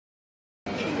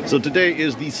So today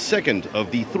is the second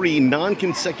of the 3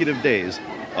 non-consecutive days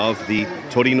of the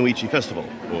Tori no Ichi festival,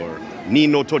 or Ni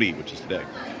no Tori, which is today.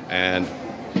 And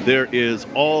there is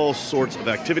all sorts of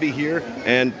activity here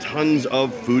and tons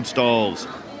of food stalls.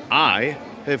 I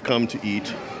have come to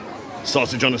eat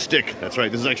sausage on a stick. That's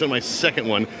right, this is actually my second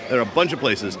one. There are a bunch of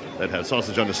places that have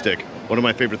sausage on a stick. One of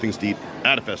my favorite things to eat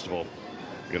at a festival.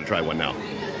 I'm gonna try one now.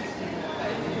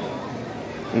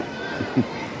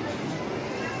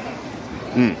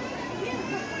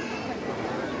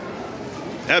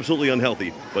 Absolutely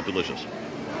unhealthy, but delicious.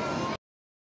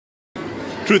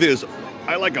 Truth is,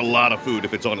 I like a lot of food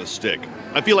if it's on a stick.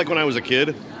 I feel like when I was a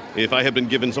kid, if I had been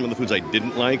given some of the foods I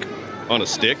didn't like on a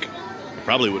stick, I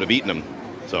probably would have eaten them.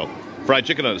 So, fried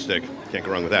chicken on a stick, can't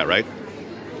go wrong with that, right?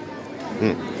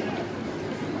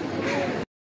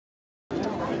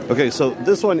 Okay, so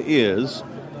this one is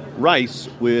rice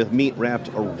with meat wrapped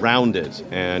around it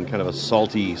and kind of a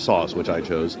salty sauce, which I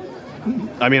chose.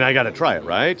 I mean, I gotta try it,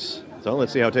 right? So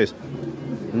let's see how it tastes.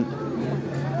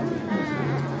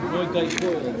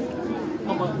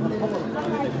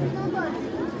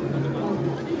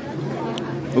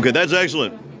 Okay, that's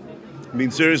excellent. I mean,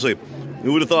 seriously,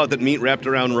 who would have thought that meat wrapped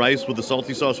around rice with the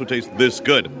salty sauce would taste this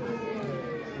good?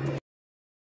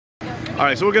 All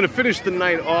right, so we're gonna finish the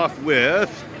night off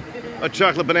with a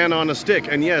chocolate banana on a stick.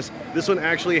 And yes, this one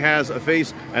actually has a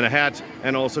face and a hat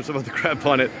and all sorts of other crap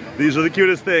on it. These are the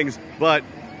cutest things, but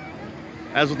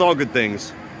as with all good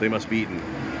things, they must be eaten.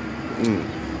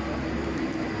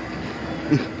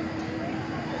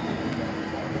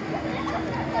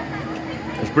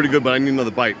 It's pretty good, but I need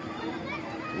another bite.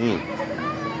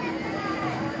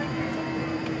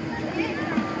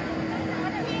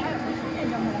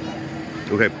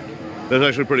 Okay, that's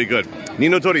actually pretty good. Ni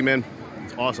no Tori, man.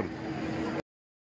 It's awesome.